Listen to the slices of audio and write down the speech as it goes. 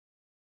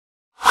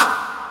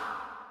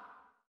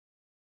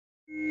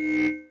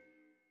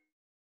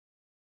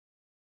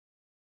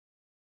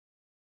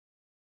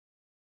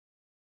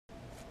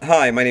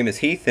Hi, my name is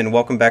Heath and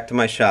welcome back to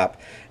my shop.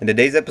 In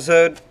today's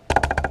episode,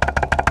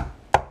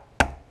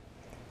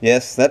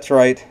 yes, that's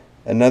right,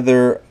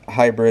 another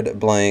hybrid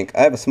blank.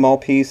 I have a small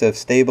piece of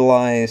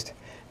stabilized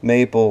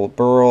maple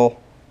burl.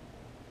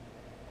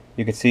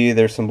 You can see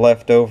there's some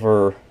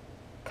leftover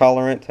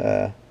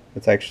colorant.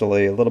 It's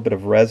actually a little bit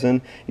of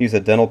resin. Use a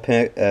dental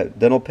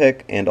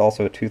pick and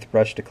also a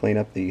toothbrush to clean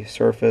up the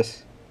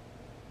surface.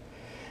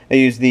 I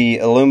use the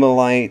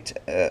Alumilite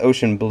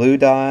Ocean Blue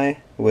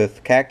dye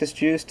with cactus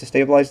juice to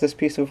stabilize this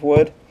piece of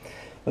wood.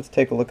 Let's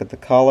take a look at the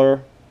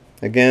color.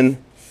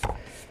 Again,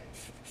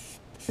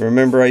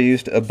 remember I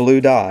used a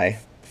blue dye,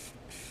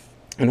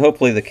 and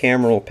hopefully the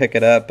camera will pick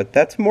it up, but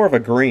that's more of a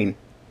green.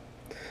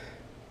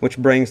 Which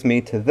brings me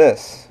to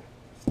this.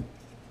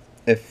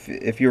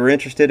 If you're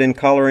interested in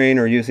coloring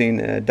or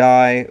using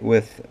dye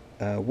with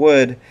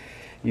wood,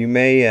 you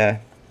may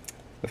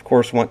of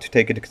course want to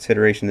take into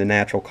consideration the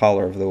natural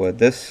color of the wood.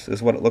 This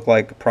is what it looked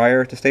like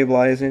prior to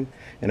stabilizing,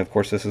 and of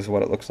course this is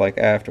what it looks like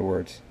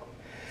afterwards.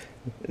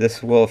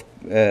 This will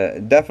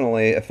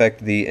definitely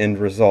affect the end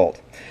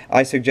result.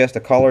 I suggest a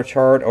color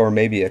chart or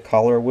maybe a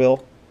color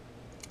wheel.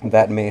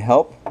 That may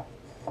help.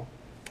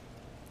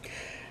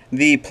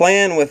 The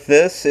plan with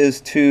this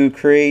is to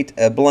create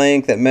a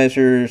blank that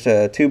measures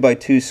 2 by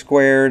 2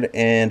 squared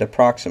and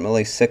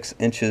approximately 6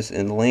 inches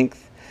in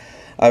length.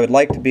 I would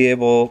like to be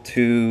able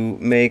to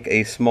make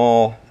a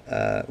small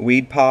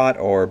weed pot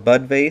or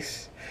bud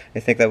vase. I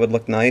think that would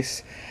look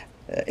nice.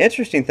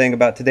 Interesting thing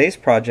about today's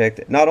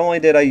project, not only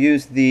did I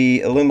use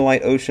the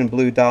Alumilite Ocean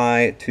Blue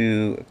dye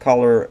to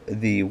color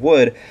the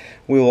wood,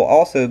 we will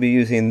also be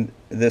using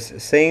this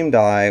same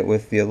dye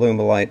with the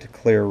Alumilite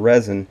clear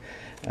resin.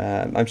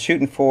 I'm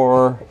shooting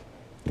for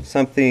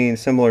something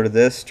similar to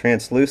this,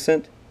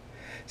 translucent.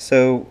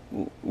 So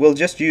we'll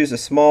just use a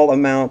small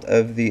amount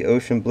of the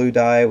Ocean Blue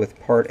dye with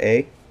part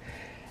A.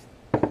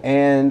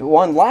 And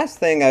one last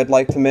thing I'd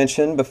like to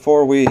mention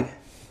before we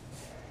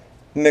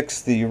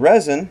mix the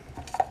resin: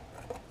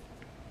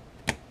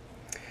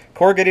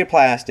 corrugated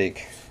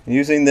plastic.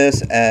 Using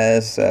this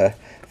as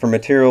for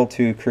material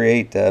to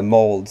create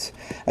molds.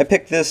 I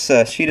picked this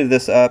sheet of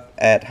this up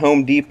at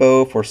Home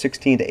Depot for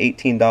 $16 to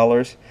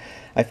 $18.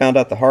 I found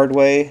out the hard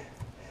way.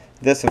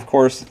 This, of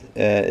course,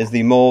 is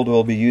the mold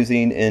we'll be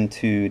using in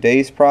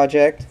today's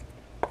project.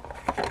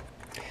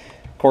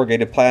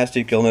 Corrugated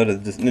plastic, you'll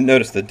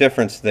notice the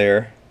difference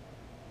there,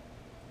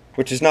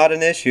 which is not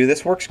an issue.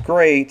 This works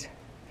great.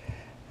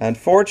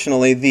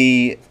 Unfortunately,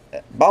 the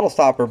bottle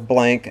stopper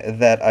blank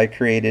that I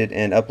created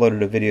and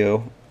uploaded a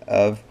video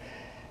of,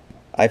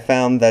 I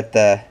found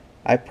that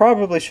I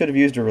probably should have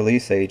used a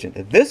release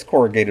agent. This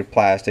corrugated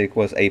plastic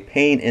was a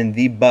pain in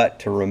the butt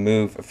to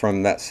remove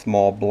from that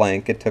small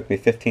blank. It took me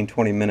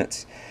 15-20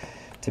 minutes,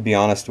 to be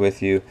honest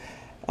with you.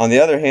 On the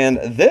other hand,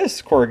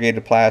 this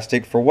corrugated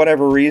plastic, for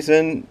whatever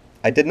reason,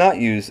 I did not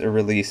use a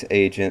release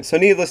agent. So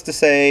needless to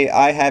say,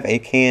 I have a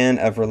can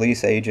of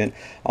release agent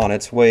on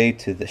its way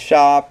to the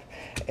shop,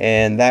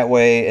 and that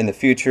way in the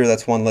future,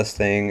 that's one less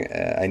thing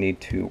I need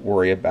to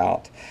worry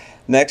about.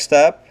 Next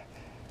up,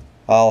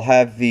 I'll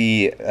have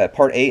the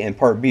part A and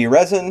part B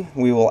resin.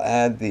 We will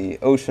add the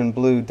Ocean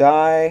Blue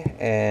dye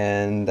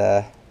and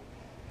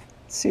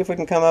see if we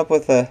can come up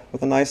with a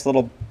nice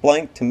little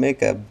blank to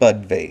make a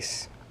bud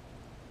vase.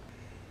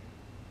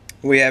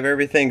 We have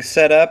everything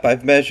set up.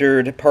 I've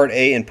measured part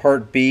A and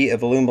part B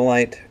of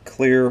Alumilite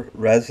clear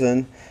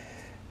resin.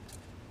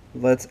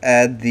 Let's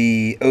add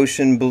the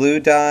Ocean Blue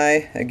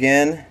dye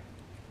again.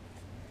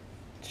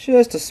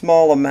 Just a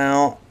small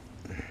amount.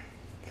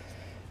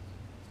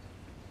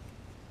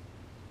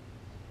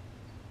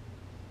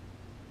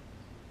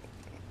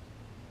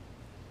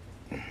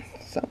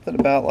 Something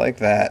about like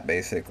that,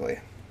 basically.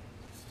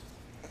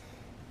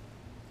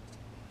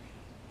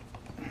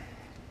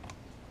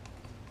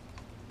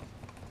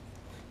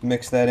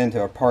 Mix that into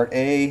our part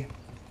A.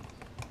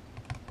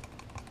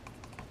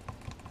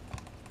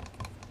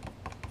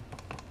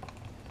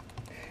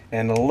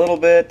 And a little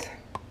bit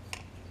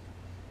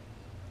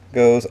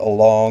goes a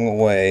long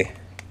way.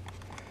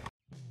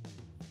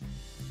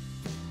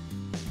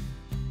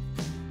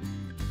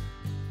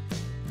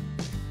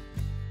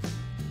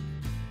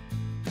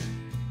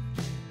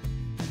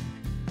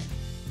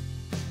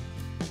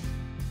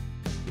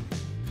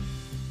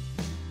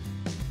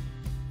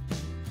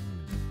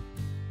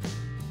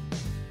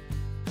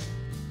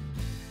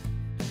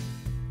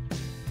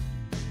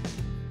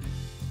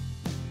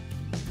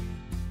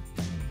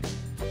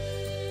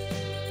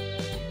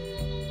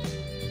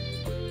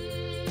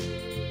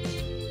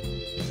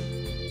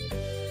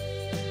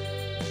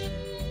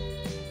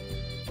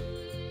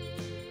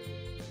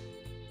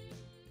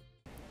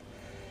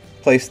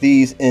 Place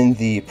these in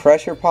the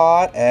pressure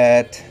pot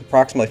at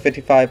approximately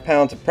 55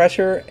 pounds of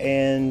pressure,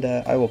 and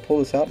I will pull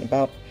this out in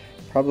about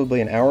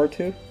probably an hour or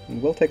two,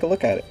 and we'll take a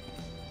look at it.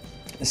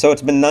 So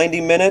it's been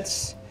 90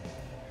 minutes.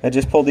 I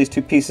just pulled these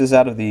two pieces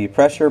out of the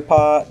pressure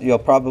pot. You'll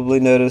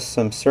probably notice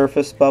some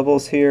surface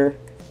bubbles here.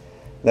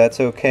 That's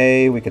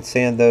okay, we could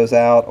sand those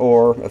out,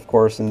 or of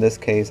course in this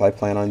case I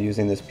plan on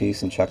using this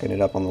piece and chucking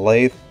it up on the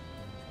lathe.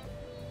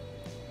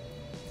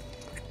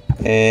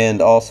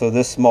 And also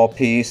this small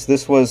piece.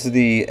 This was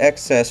the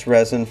excess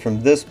resin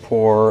from this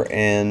pour,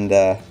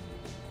 and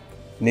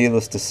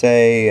needless to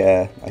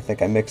say, I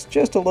think I mixed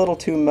just a little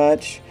too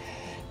much.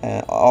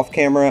 Off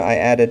camera, I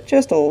added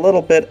just a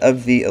little bit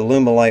of the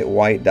Alumilite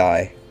white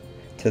dye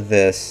to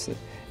this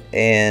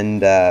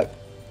and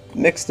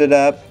mixed it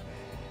up.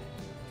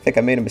 I think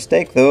I made a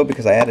mistake though,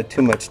 because I added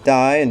too much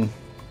dye, and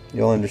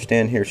you'll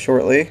understand here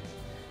shortly.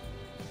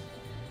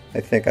 I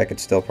think I could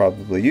still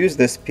probably use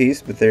this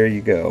piece, but there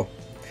you go.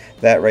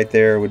 That right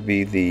there would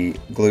be the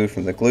glue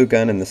from the glue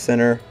gun in the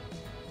center.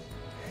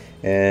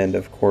 And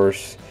of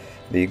course,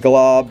 the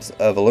globs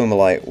of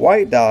Alumilite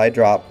white dye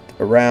dropped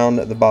around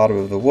the bottom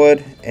of the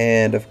wood.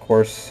 And of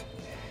course,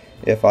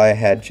 if I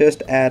had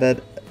just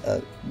added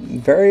a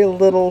very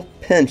little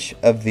pinch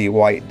of the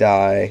white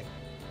dye,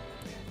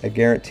 I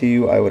guarantee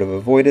you I would have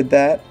avoided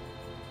that.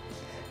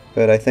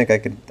 But I think I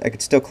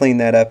could still clean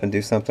that up and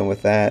do something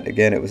with that.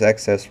 Again, it was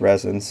excess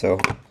resin, so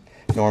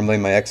normally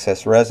my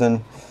excess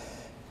resin,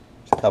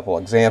 just a couple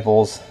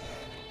examples.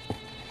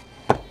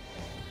 I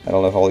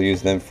don't know if I'll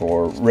use them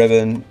for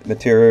ribbon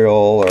material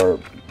or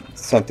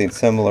something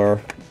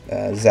similar.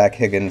 Zach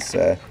Higgins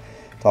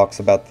talks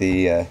about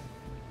the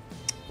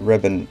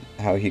ribbon,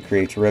 how he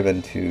creates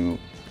ribbon to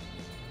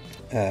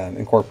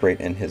incorporate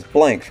in his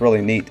blanks.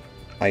 Really neat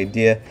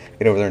idea.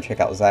 Get over there and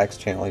check out Zach's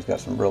channel. He's got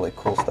some really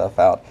cool stuff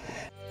out.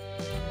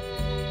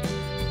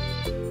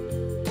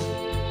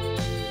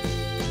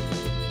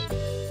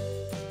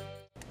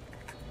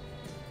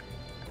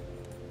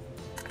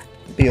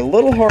 Be a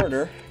little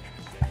harder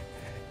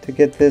to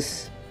get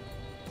this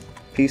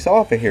piece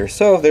off of here.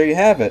 So there you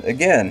have it.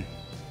 Again,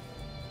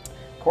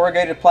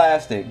 corrugated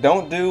plastic.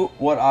 Don't do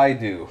what I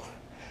do.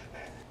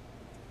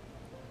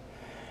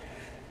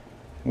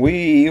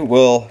 We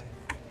will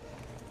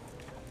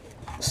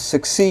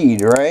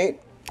succeed, right?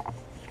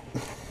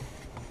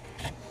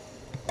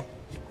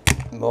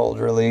 Mold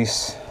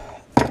release.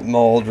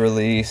 Mold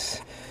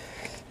release.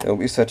 Don't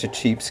be such a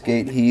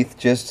cheapskate, Heath.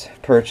 Just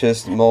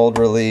purchased mold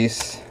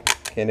release.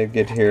 Can't even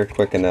get here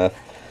quick enough.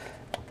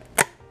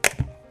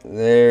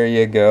 There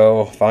you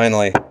go.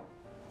 Finally.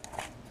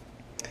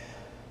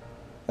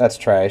 That's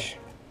trash.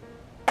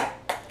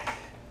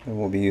 And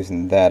we'll be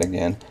using that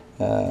again.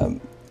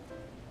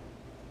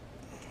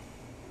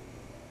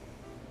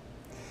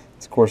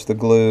 It's of course the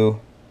glue.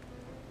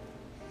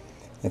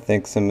 I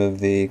think some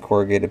of the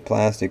corrugated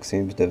plastic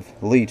seems to have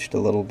leached a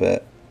little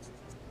bit.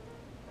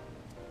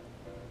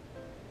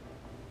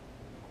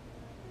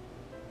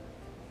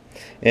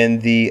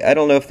 And I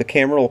don't know if the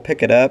camera will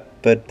pick it up,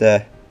 but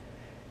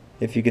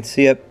if you can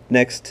see up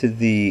next to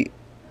the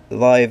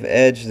live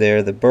edge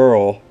there, the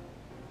burl,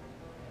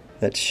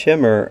 that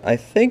shimmer, I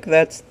think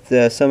that's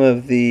some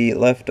of the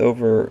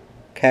leftover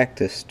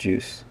cactus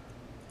juice,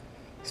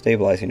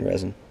 stabilizing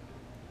resin.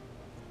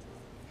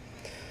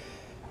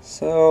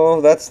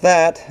 So that's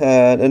that.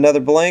 Another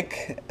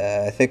blank.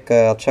 I think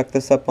I'll chuck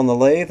this up on the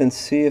lathe and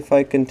see if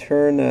I can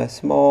turn a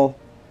small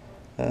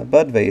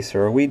bud vase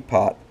or a weed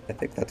pot. I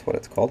think that's what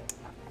it's called.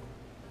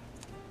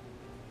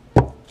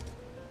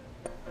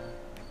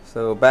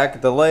 So back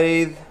at the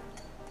lathe,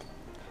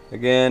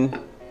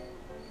 again,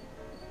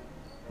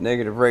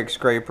 negative rake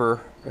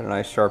scraper, got a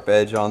nice sharp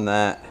edge on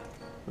that.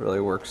 Really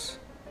works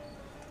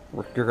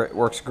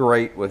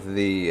great with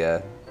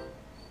the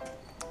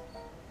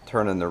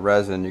turning the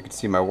resin. You can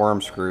see my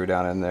worm screw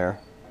down in there.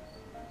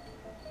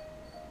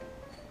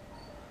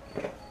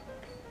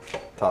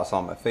 Toss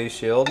on my face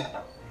shield.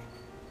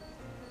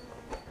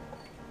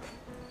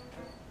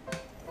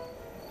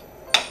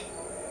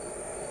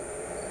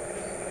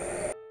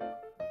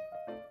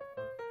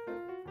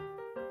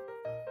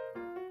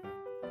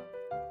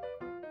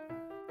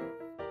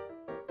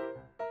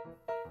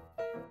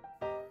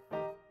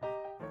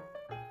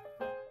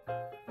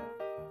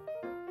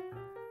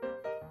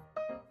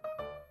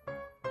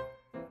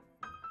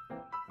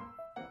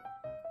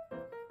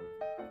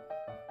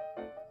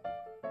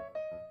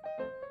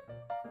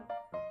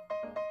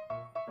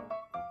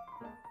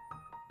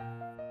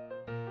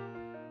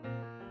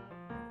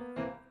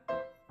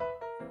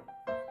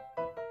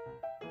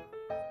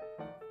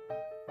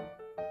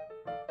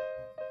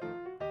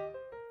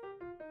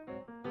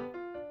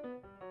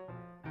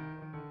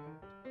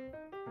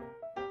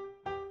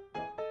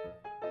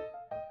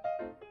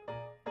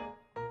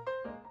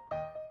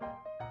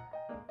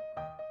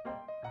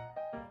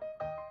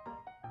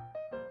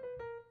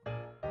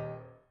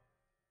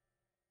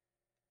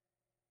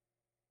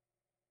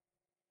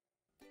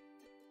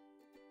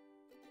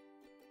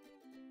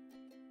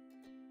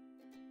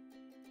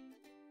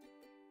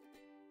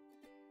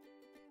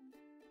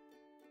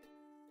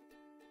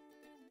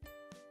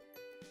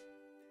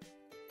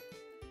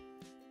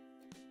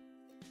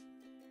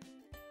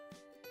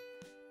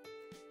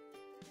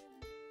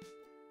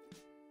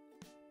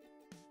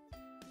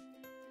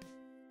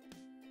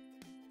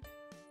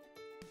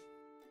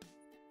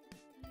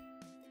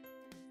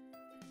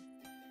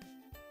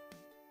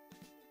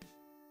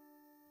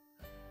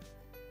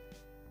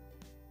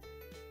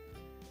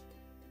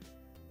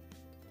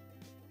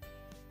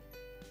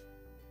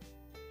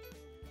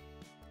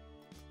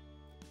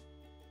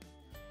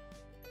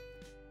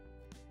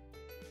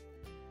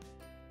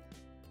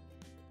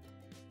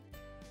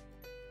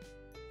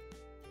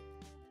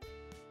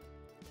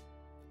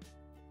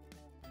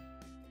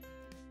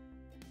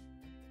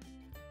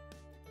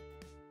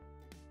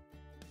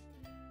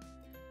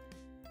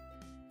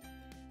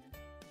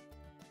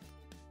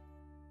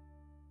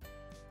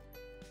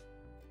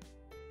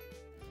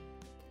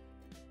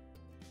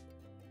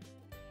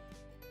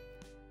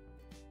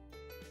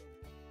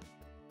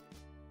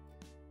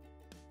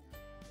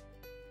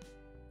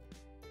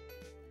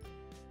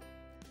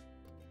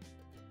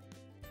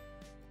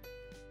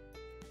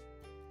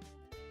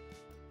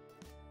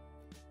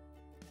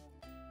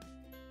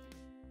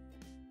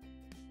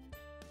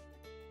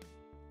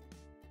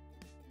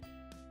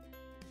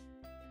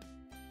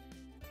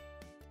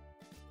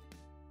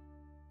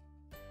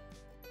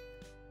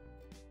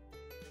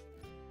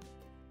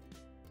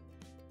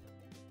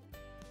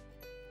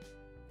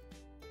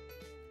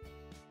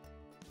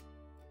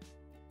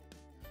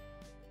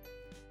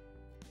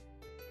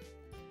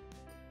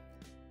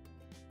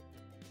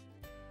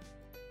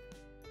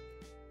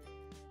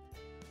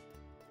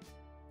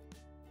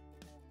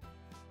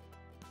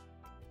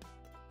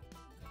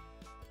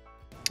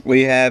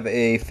 we have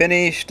a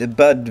finished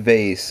bud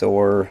vase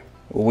or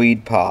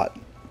weed pot.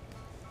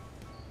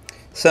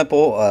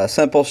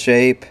 Simple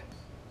shape.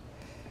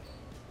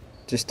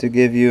 Just to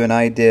give you an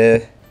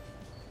idea,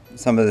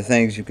 some of the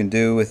things you can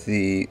do with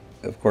the,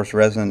 of course,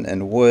 resin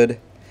and wood.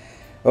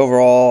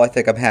 Overall, I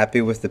think I'm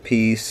happy with the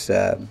piece.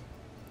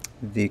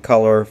 The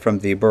color from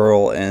the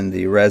burl and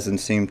the resin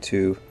seem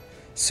to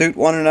suit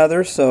one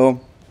another, so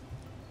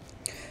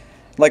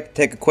I'd like to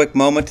take a quick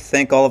moment to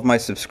thank all of my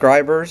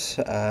subscribers.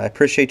 I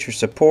appreciate your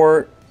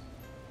support.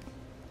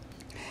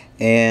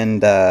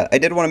 And I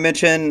did want to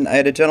mention, I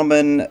had a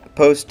gentleman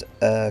post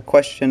a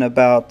question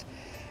about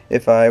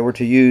if I were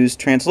to use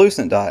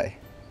translucent dye,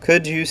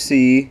 could you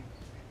see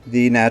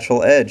the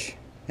natural edge?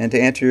 And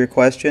to answer your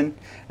question,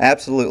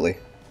 absolutely.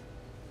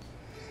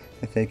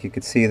 I think you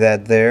could see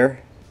that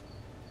there.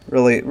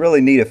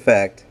 Really neat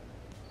effect.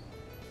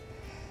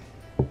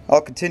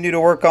 I'll continue to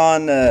work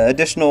on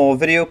additional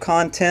video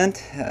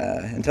content.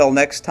 Until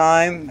next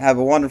time, have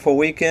a wonderful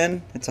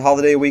weekend. It's a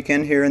holiday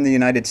weekend here in the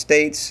United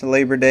States,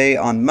 Labor Day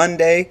on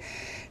Monday.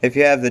 If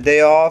you have the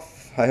day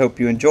off, I hope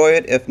you enjoy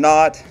it. If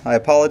not, I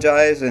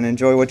apologize and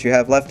enjoy what you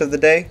have left of the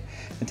day.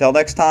 Until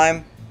next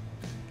time,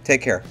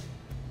 take care.